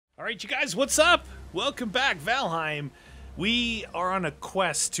All right, you guys, what's up? Welcome back, Valheim. We are on a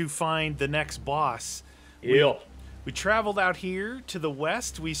quest to find the next boss. Yeah. We traveled out here to the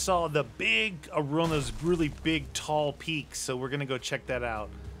west. We saw the big, one of those really big, tall peaks, so we're going to go check that out.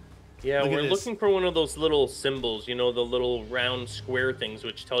 Yeah, we're looking for one of those little symbols, you know, the little round square things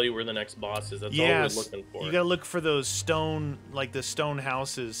which tell you where the next boss is. That's all we're looking for. You got to look for those stone, like the stone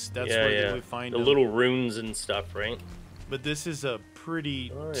houses. That's where we find them. The little runes and stuff, right? But this is a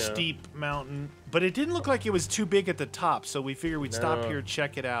pretty steep mountain. But it didn't look like it was too big at the top, so we figured we'd stop here,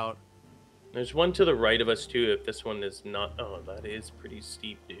 check it out. There's one to the right of us, too, if this one is not... Oh, that is pretty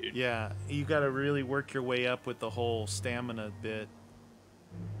steep, dude. Yeah, you got to really work your way up with the whole stamina bit.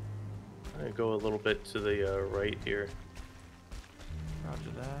 I go a little bit to the right here.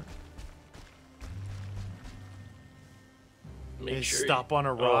 Roger that. Make sure stop on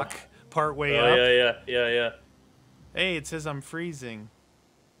a rock part way up. Yeah. Hey, it says I'm freezing.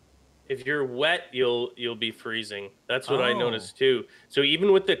 If you're wet, you'll be freezing. That's what I noticed too. So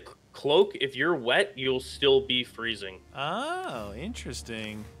even with the cloak, if you're wet, you'll still be freezing. Oh,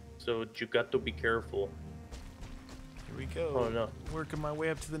 interesting. So you got to be careful. Here we go. Oh no. Working my way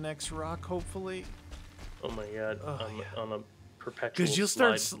up to the next rock, hopefully. Oh my god. On a perpetual Because you'll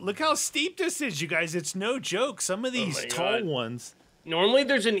slide. start... Look how steep this is, you guys. It's no joke. Some of these tall ones. Normally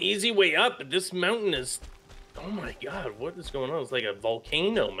there's an easy way up, but this mountain is... Oh my god, what is going on? It's like a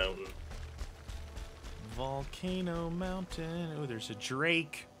volcano mountain. Volcano mountain. Oh, there's a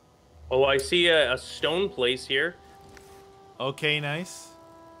drake. Oh, I see a stone place here. Okay, nice.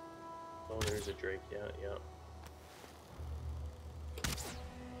 Oh, there's a drake. Yeah.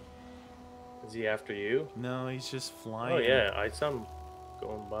 Is he after you? No, he's just flying. Oh yeah, I saw him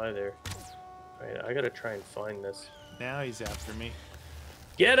going by there. Alright, I gotta try and find this. Now he's after me.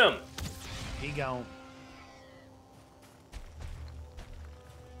 Get him! He gone.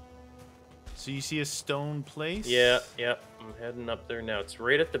 So you see a stone place? Yeah. I'm heading up there now. It's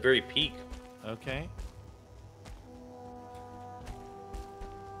right at the very peak. Okay.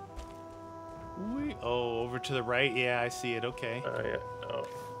 Over to the right. Yeah, I see it. Okay. Oh yeah.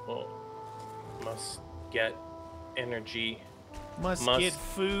 Oh. Must get energy. Must get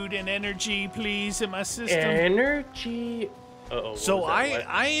food and energy, please, in my system. Energy. So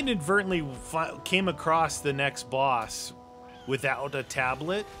I inadvertently came across the next boss without a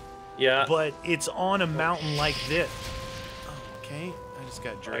tablet. Yeah. But it's on a mountain like this. Oh, okay. I just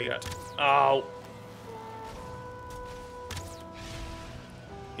got draped.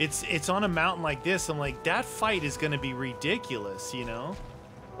 It's on a mountain like this. I'm like, that fight is going to be ridiculous, you know?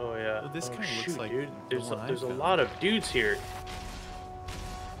 Oh, yeah. Well, this kind of looks like... Dude. There's a lot of dudes here.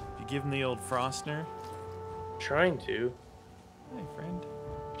 You give him the old Frostner? Trying to. Hi, friend.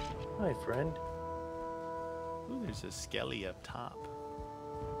 Hi, friend. Ooh, there's a skelly up top.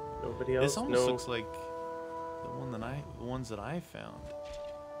 Nobody else? This almost looks like the ones that I found.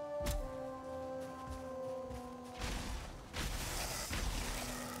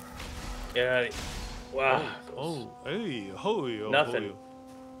 Yeah. Wow. Hey, nothing.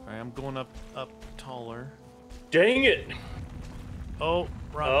 All right, I'm going up taller. Dang it! Oh,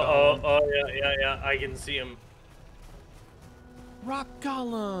 rock golem. Yeah. I can see him. Rock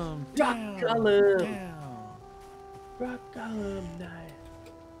golem. Rock golem. Rock golem.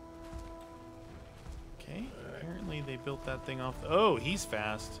 Okay. Apparently they built that thing off. Oh, he's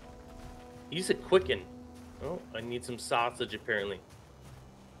fast. He's a quicken. Oh, I need some sausage apparently.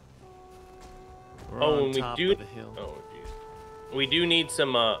 We're on top of the hill. Oh, jeez. We do need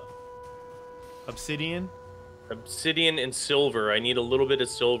some obsidian. Obsidian and silver. I need a little bit of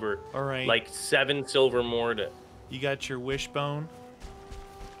silver. All right. Like 7 silver more to. You got your wishbone.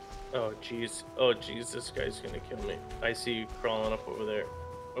 Oh jeez. This guy's gonna kill me. I see you crawling up over there.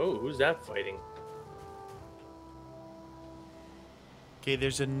 Oh, who's that fighting? Okay,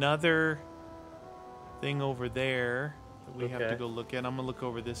 there's another thing over there that we have to go look at. I'm gonna look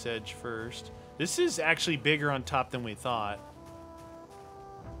over this edge first. This is actually bigger on top than we thought.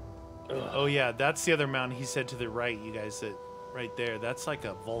 Ugh. Oh yeah, that's the other mountain he said to the right, you guys, that right there. That's like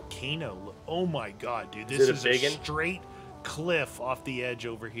a volcano. Oh my god, dude. This is a straight cliff off the edge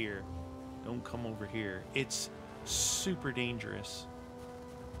over here. Don't come over here. It's super dangerous.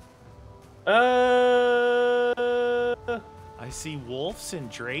 I see wolves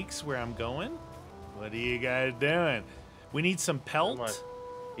and drakes where I'm going. What are you guys doing? We need some pelt.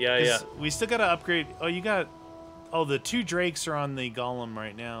 Yeah. We still gotta upgrade. Oh, you got. Oh, the 2 drakes are on the golem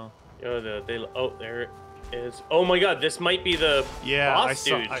right now. Oh, there it is. Oh my god, this might be the boss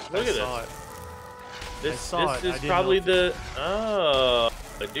dude. Look at this. This is probably the. Oh,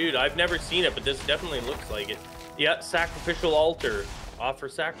 dude, I've never seen it, but this definitely looks like it. Yeah, sacrificial altar. offer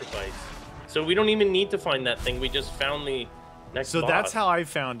sacrifice. So we don't even need to find that thing. We just found the next boss. That's how I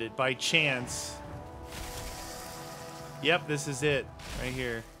found it, by chance. Yep, this is it right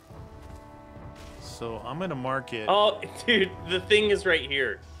here. So I'm gonna mark it. Oh, dude, the thing is right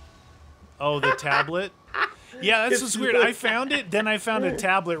here. Oh, the tablet? Yeah, that's what's weird. I found it, then I found a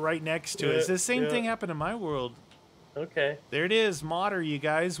tablet right next to it. It's the same thing happened in my world. Okay. There it is, modder, you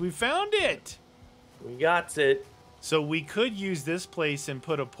guys. We found it. We got it. So we could use this place and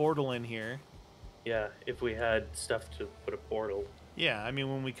put a portal in here. Yeah, if we had stuff to put a portal. Yeah, I mean,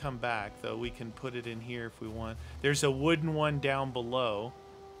 when we come back, though, we can put it in here if we want. There's a wooden one down below.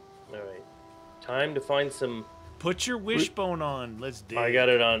 All right. Time to find some... Put your wishbone on. Let's dig. I got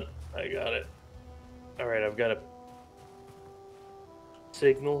it on. I got it. All right, I've got a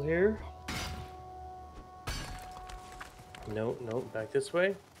signal here. No, back this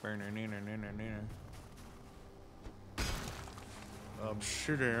way.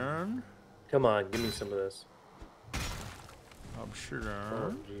 Obsidian. Come on, give me some of this. Obsidian.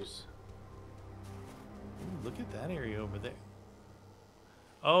 Oh, jeez. Look at that area over there.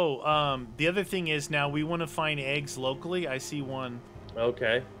 Oh, the other thing is now we want to find eggs locally. I see one.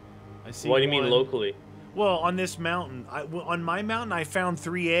 Okay. I see. What do you mean locally? Well, on this mountain, on my mountain, I found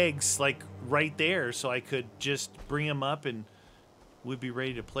 3 eggs like right there, so I could just bring them up and we'd be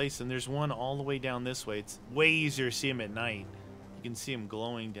ready to place. And there's one all the way down this way. It's way easier to see them at night. You can see them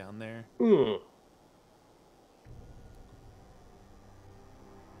glowing down there.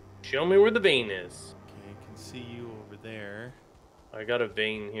 Show me where the vein is. Okay, I can see you over there. I got a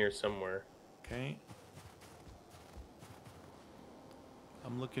vein here somewhere. Okay.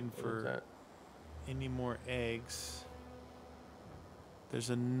 I'm looking for any more eggs. There's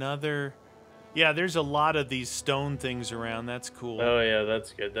another... Yeah, there's a lot of these stone things around. That's cool. Oh, yeah,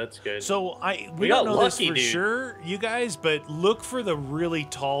 that's good. That's good. So, we don't know this for sure, you guys, but look for the really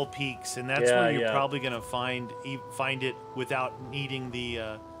tall peaks, and that's where you're probably going to find it without needing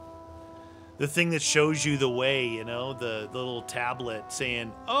the thing that shows you the way, you know, the little tablet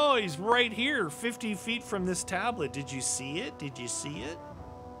saying, oh, he's right here, 50 feet from this tablet. Did you see it? Did you see it?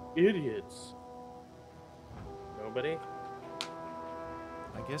 Idiots. Nobody?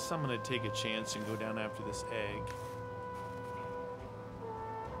 I guess I'm going to take a chance and go down after this egg.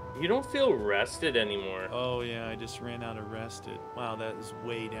 You don't feel rested anymore. Oh, yeah, I just ran out of rested. Wow, that is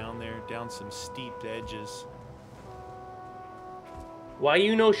way down there, down some steep edges. Why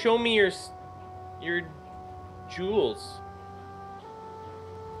show me your jewels?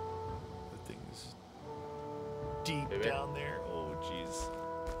 The thing is deep down there. Oh, jeez.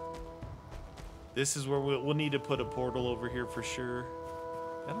 This is where we'll need to put a portal over here for sure.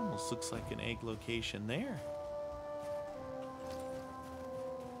 That almost looks like an egg location there.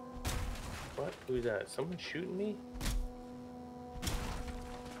 What? Who's that? Someone shooting me?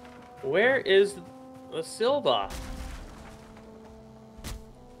 Where is the Silva?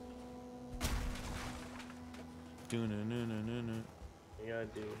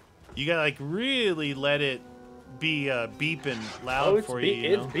 You gotta like really let it be beeping loud for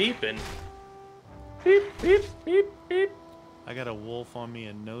you. It's beeping. Beep, beep, beep, beep. I got a wolf on me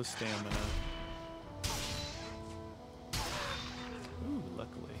and no stamina. Ooh,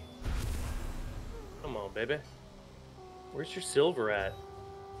 luckily. Come on, baby. Where's your silver at?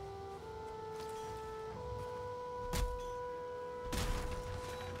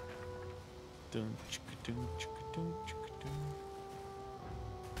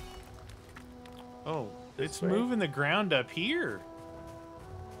 Oh, it's moving the ground up here.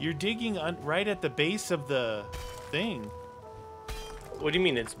 You're digging right at the base of the thing. What do you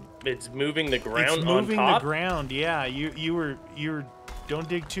mean? It's moving the ground on top? It's moving the ground, yeah. You were don't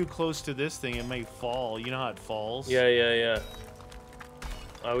dig too close to this thing. It may fall. You know how it falls? Yeah.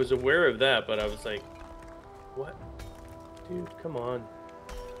 I was aware of that, but I was like, what? Dude, come on.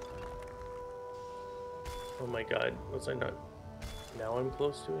 Oh my god, was I not? Now I'm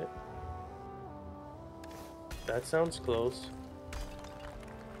close to it? That sounds close.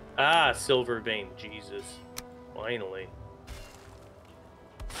 Ah, silver vein. Jesus. Finally.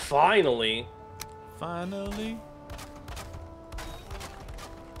 Finally.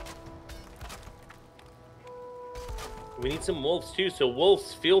 We need some wolves too, so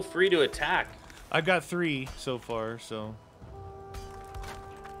wolves, feel free to attack. I've got 3 so far, so.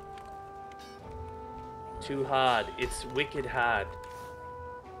 Too hard. It's wicked hard.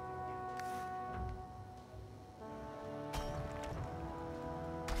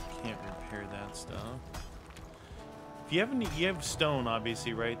 Can't repair that stuff. If you have stone,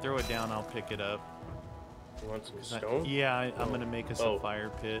 obviously, right? Throw it down, I'll pick it up. You want some stone? I'm gonna make us a fire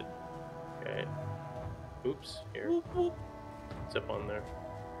pit. Okay. Oops. Here. Whoop, whoop. What's up on there?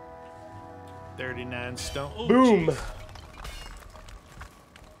 39 stone. Oh, boom! Geez.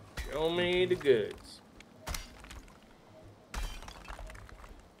 Show me the goods.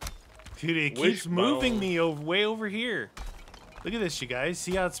 Dude, it keeps moving me way over here. Look at this, you guys.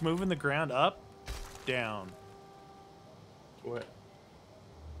 See how it's moving the ground up, down. What?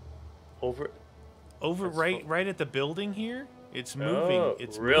 Over right at the building here. It's moving. Oh,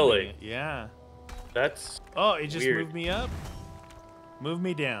 it's really? Moving. Yeah. That's it just weird. moved me up. Move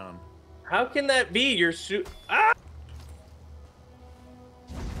me down. How can that be? Your suit. Ah!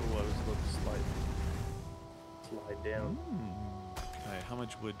 Oh, I was about to slide down. Alright, how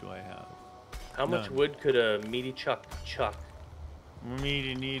much wood do I have? How much wood could a meaty chuck?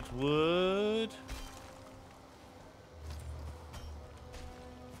 Meaty needs wood.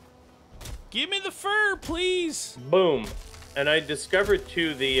 Give me the fur, please. Boom. And I discovered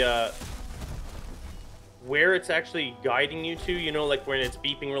too the where it's actually guiding you to, you know, like when it's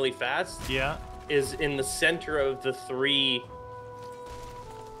beeping really fast. Yeah. Is in the center of the three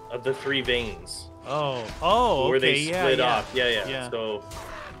veins. Oh, where okay, they split off. Yeah. So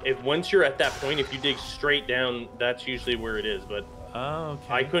if once you're at that point, if you dig straight down, that's usually where it is. But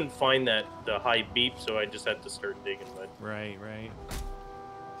okay. I couldn't find the high beep, so I just had to start digging. But right.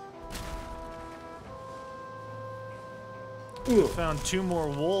 Found 2 more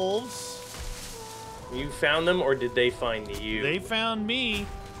wolves. You found them, or did they find you? They found me.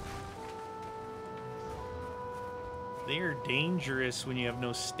 They are dangerous when you have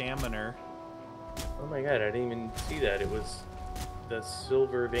no stamina. Oh my god, I didn't even see that. It was the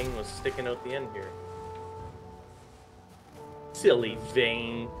silver vein was sticking out the end here. Silly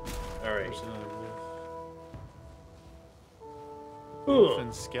vein. All right. Wolf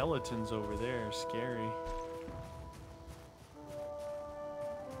and skeletons over there. Scary.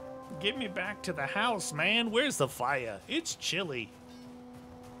 Get me back to the house, man. Where's the fire? It's chilly.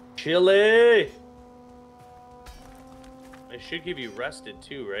 Chilly. I should give you rested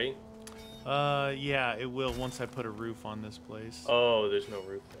too, right? Yeah, it will once I put a roof on this place. Oh, there's no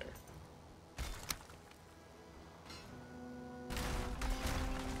roof there.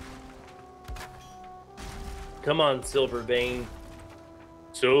 Come on, silver vein.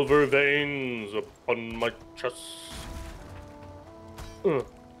 Silver veins upon my chest.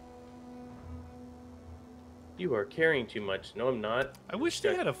 You are carrying too much. No, I'm not. I wish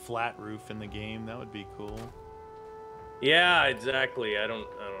they had a flat roof in the game. That would be cool. Yeah, exactly. I don't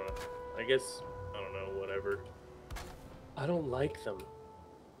know. I guess, I don't know, whatever. I don't like them.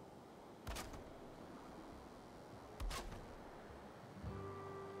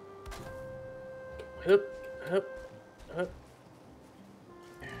 Hup, hup, hup.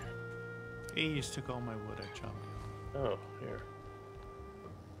 Hey, you just took all my wood I chopped. Oh, here.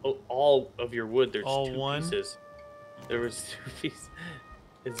 Oh, all of your wood. There's all 2 one? pieces. There was 2 pieces.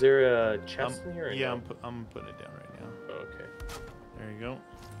 Is there a chest in here? Or yeah, no? I'm putting it down right now. Oh, okay. There you go.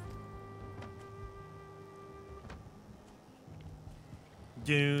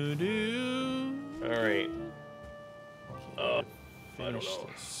 All right. I don't know.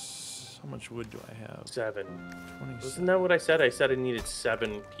 This. How much wood do I have? 7. 27. Wasn't that what I said? I said I needed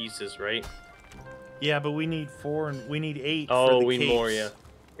 7 pieces, right? Yeah, but we need 4 and we need 8. Oh, for the we need capes. more, yeah.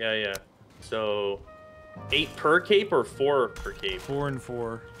 Yeah. So 8 per cape or 4 per cape? 4 and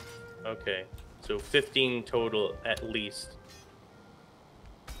 4. Okay. So 15 total at least.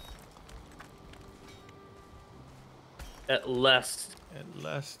 At least. At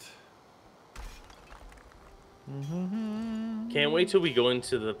least. Can't wait till we go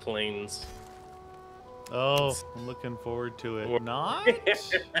into the plains. Oh, I'm looking forward to it. Not?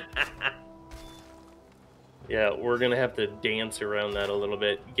 Yeah, we're gonna have to dance around that a little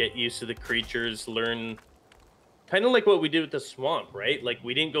bit, get used to the creatures, learn kind of like what we did with the swamp, right? Like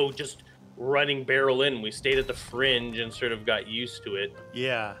we didn't go just running barrel in, we stayed at the fringe and sort of got used to it.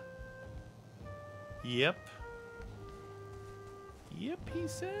 Yeah. Yep, he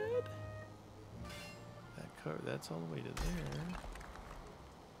said. That car, that's all the way to there.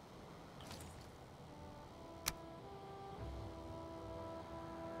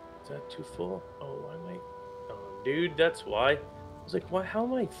 Is that too full? Oh, why am I... Oh, dude, that's why. I was like, why? How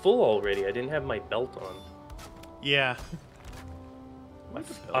am I full already? I didn't have my belt on. Yeah.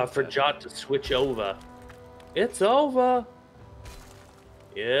 I forgot to switch over. It's over.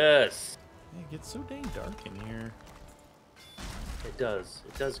 Yes. Yeah, it gets so dang dark in here. It does.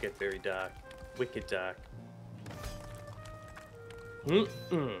 It does get very dark. Wicked dark. Come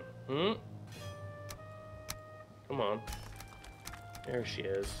on. There she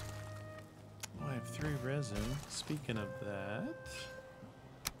is. Oh, I have 3 resin. Speaking of that.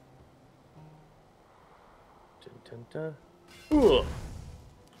 Dun, dun, dun. Ugh.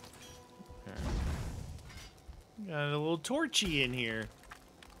 Got a little torchy in here.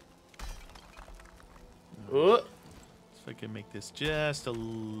 Ugh. So I can make this just a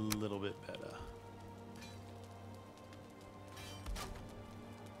little bit better.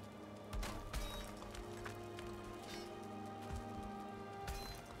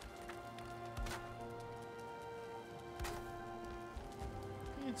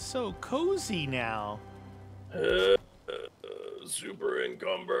 It's so cozy now. Super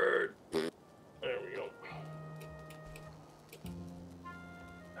encumbered. There we go.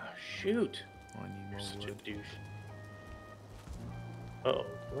 Oh, shoot. Oh, I need You're more such wood. a douche. Uh-oh.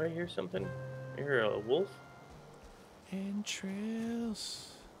 Do I hear something? I hear a wolf?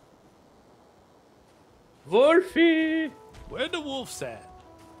 Entrails. Wolfie! Where the wolf's at?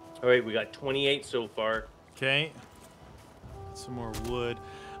 All right, we got 28 so far. Okay. Some more wood.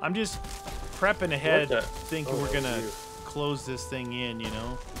 I'm just prepping ahead, thinking we're gonna close this thing in, you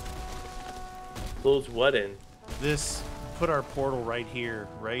know? Close what in? This, put our portal right here,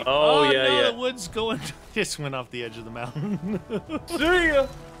 right? Oh, yeah, no, yeah. the wood's going, just went off the edge of the mountain. See ya!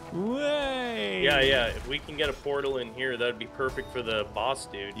 Way! Yeah. If we can get a portal in here, that'd be perfect for the boss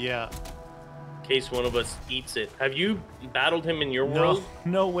dude. Yeah. In case one of us eats it. Have you battled him in your world?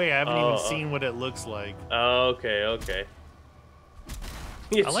 No way. I haven't even seen what it looks like. Oh, okay.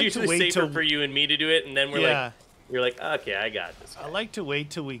 It's like usually to wait safer till... for you and me to do it, and then you're like, okay, I got this guy. I like to wait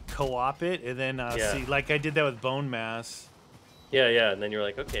till we co-op it and then see, like I did that with Bone Mass. Yeah, and then you're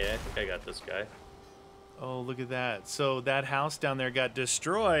like, okay, I think I got this guy. Oh, look at that. So that house down there got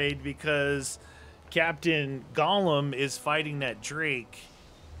destroyed because Captain Gollum is fighting that Drake.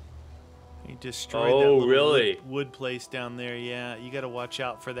 He destroyed that little wood place down there. Yeah, you got to watch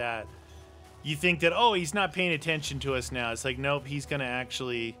out for that. You think that, oh, he's not paying attention to us now. It's like, nope, he's going to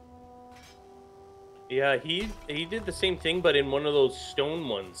actually... Yeah, he did the same thing, but in one of those stone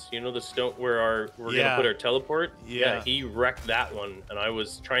ones. You know, the stone where we're going to put our teleport? Yeah, he wrecked that one, and I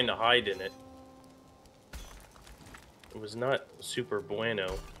was trying to hide in it. It was not super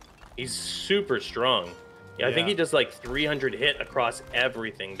bueno. He's super strong. Yeah, I think he does like 300 hit across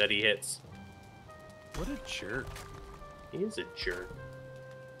everything that he hits. What a jerk. He is a jerk.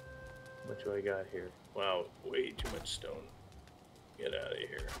 What do I got here? Wow, way too much stone. Get out of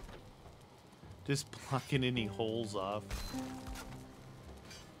here. Just blocking any holes off.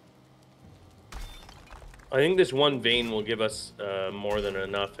 I think this one vein will give us more than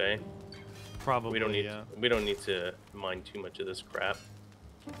enough, eh? Probably, we don't need to mine too much of this crap.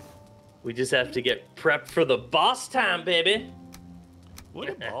 We just have to get prepped for the boss time, baby. What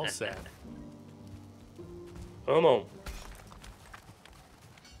a ball sack. Come on.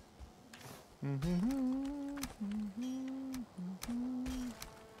 There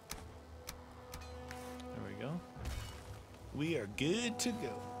we go. We are good to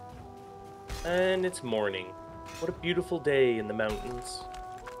go. And it's morning. What a beautiful day in the mountains.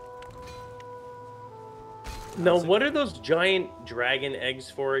 Now, what are those giant dragon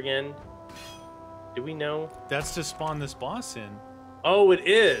eggs for again? Do we know? That's to spawn this boss in. Oh, it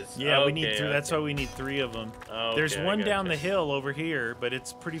is. Yeah, we need 3. That's why we need 3 of them. Oh, there's one down the hill over here, but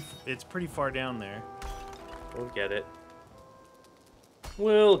it's pretty far down there. We'll get it.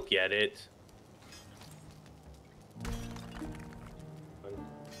 We'll get it.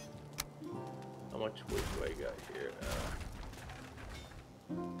 How much wood do I got here?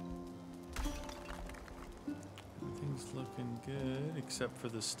 Everything's looking good, except for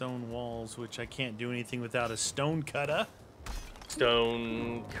the stone walls, which I can't do anything without a stone cutter.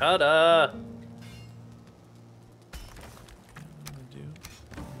 Stone cutter. I'm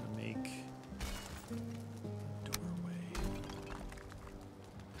gonna make a doorway.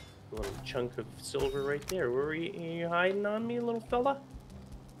 A little chunk of silver right there. Where are you hiding on me, little fella?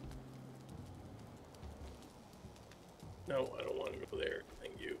 No, I don't want to go there.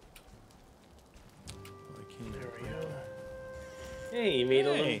 Thank you. There we go. Hey, you made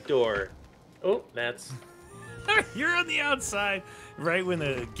a little door. Oh, that's... You're on the outside, right when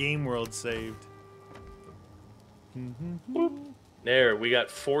the game world saved. There, we got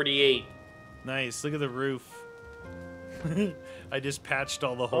 48. Nice. Look at the roof. I just patched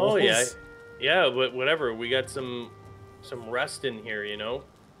all the holes. Oh yeah, but whatever. We got some rest in here, you know.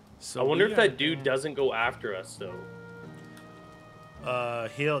 So I wonder if that dude doesn't go after us though.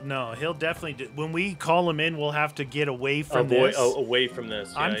 He'll definitely when we call him in, we'll have to get away from this. Away from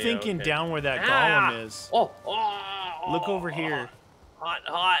this. I'm thinking down where that golem is. Look over here.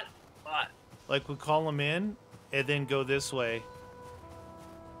 Hot. Like we call him in and then go this way.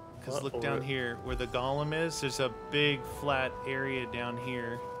 Because look down here where the golem is. There's a big flat area down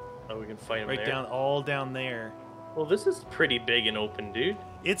here. Oh, we can fight him right there? down, all down there. Well, this is pretty big and open, dude.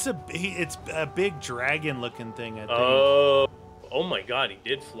 It's a big dragon-looking thing, I think. Oh my God, he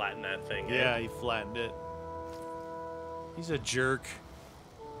did flatten that thing. Yeah, he flattened it. He's a jerk.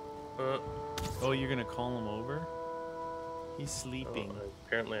 Oh, you're gonna call him over? He's sleeping. Oh,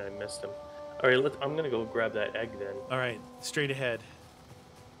 apparently, I missed him. All right, I'm gonna go grab that egg then. All right, straight ahead.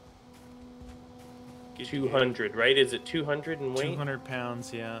 200, right? Is it 200 in weight? 200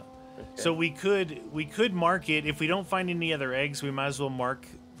 pounds, yeah. Okay. So we could mark it. If we don't find any other eggs, we might as well mark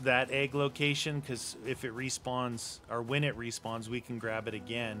that egg location, because if it respawns, or when it respawns, we can grab it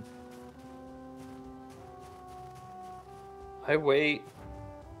again. I weigh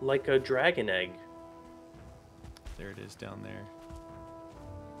like a dragon egg. There it is down there.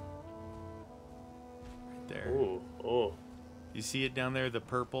 Right there. Oh. You see it down there, the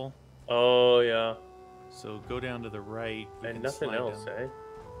purple? Oh, yeah. So go down to the right. And nothing else, eh?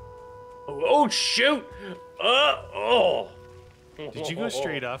 Oh, shoot! Oh! Did you go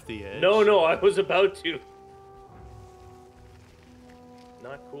straight off the edge? No, I was about to.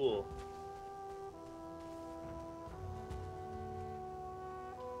 Not cool.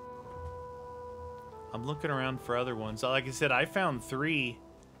 I'm looking around for other ones. Like I said, I found 3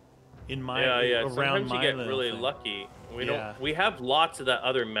 in my around Sometimes my you get really lucky. We have lots of that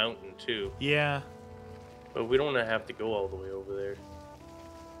other mountain too. Yeah. But we don't have to go all the way over there.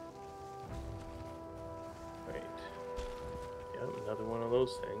 Right. Yeah, another one of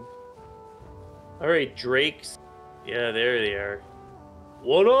those things. All right, drakes. Yeah, there they are.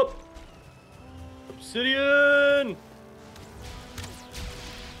 What up? Obsidian!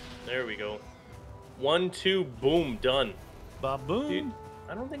 There we go. 1, 2, boom, done. Ba-boom. Dude,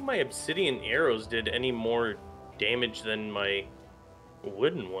 I don't think my obsidian arrows did any more damage than my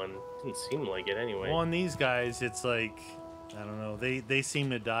wooden one. Didn't seem like it anyway. Well, on these guys, it's like, I don't know. They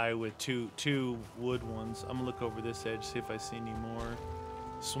seem to die with two wood ones. I'm gonna look over this edge, see if I see any more.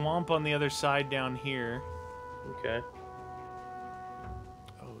 Swamp on the other side down here. Okay.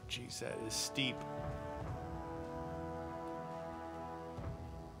 Oh, geez, that is steep.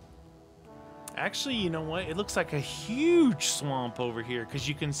 Actually, you know what? It looks like a huge swamp over here, because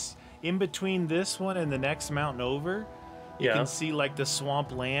you can, in between this one and the next mountain over, you can see like the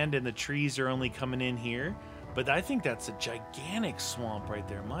swamp land, and the trees are only coming in here. But I think that's a gigantic swamp right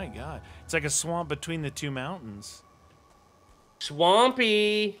there. My God. It's like a swamp between the 2 mountains.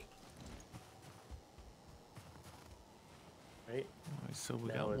 Swampy! Right. Right, so we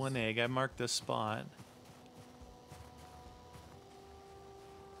got 1 egg. I marked the spot.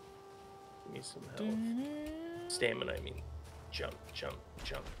 Give me some health. Stamina, I mean. Jump, jump,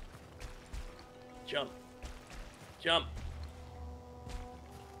 jump. Jump. Jump.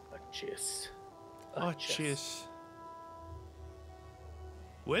 A chiss. Oh, chiss.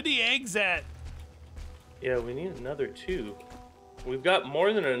 Where the eggs at? Yeah, we need another 2. We've got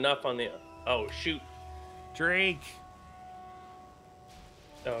more than enough on the... Oh, shoot. Drake.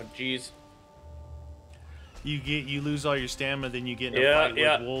 Oh, jeez. You lose all your stamina, then you get in a fight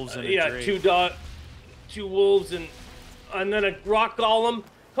with wolves and a drake. 2 wolves and then a rock golem.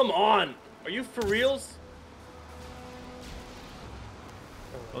 Come on, are you for reals?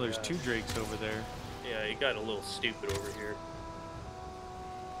 Oh, there's 2 drakes over there. Yeah, you got a little stupid over here.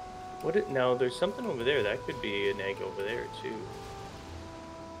 No, there's something over there. That could be an egg over there too.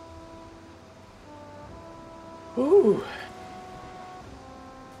 Ooh.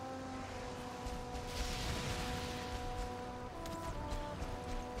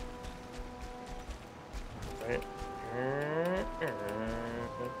 Right.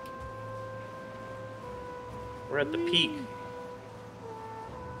 We're at the peak.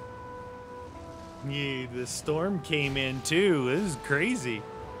 Yeah, the storm came in too. This is crazy.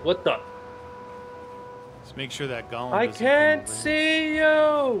 What the? Just make sure that golem. I can't see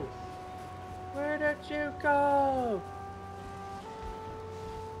you. Where did you go?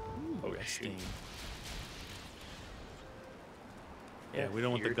 Oh, shoot. Yeah, we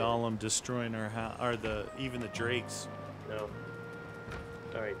don't want the golem destroying our house, or even the drakes. No.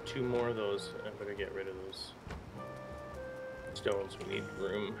 All right, 2 more of those. I better get rid of those stones. We need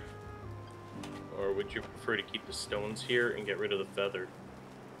room. Or would you prefer to keep the stones here and get rid of the feather?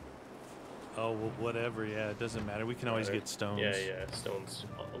 Oh, well, whatever. Yeah, it doesn't matter. We can always get stones. Yeah, stones.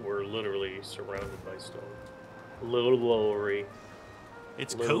 We're literally surrounded by stone. Little lowery.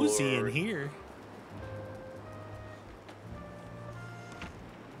 It's cozy in here.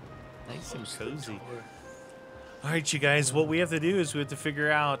 Nice and cozy. All right, you guys. What we have to do is we have to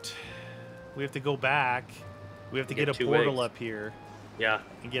figure out. We have to go back. We have to get a portal up here. Yeah.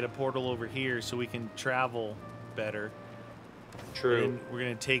 And get a portal over here so we can travel better. True. And we're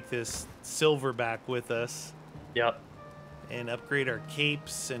gonna take this silver back with us. Yep. And upgrade our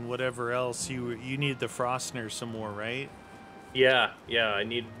capes and whatever else. You need the Frostner some more, right? Yeah.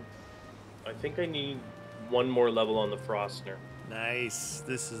 I think I need one more level on the Frostner. Nice.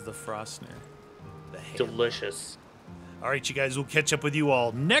 This is the Frostner. Delicious. All right, you guys, we'll catch up with you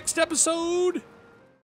all next episode.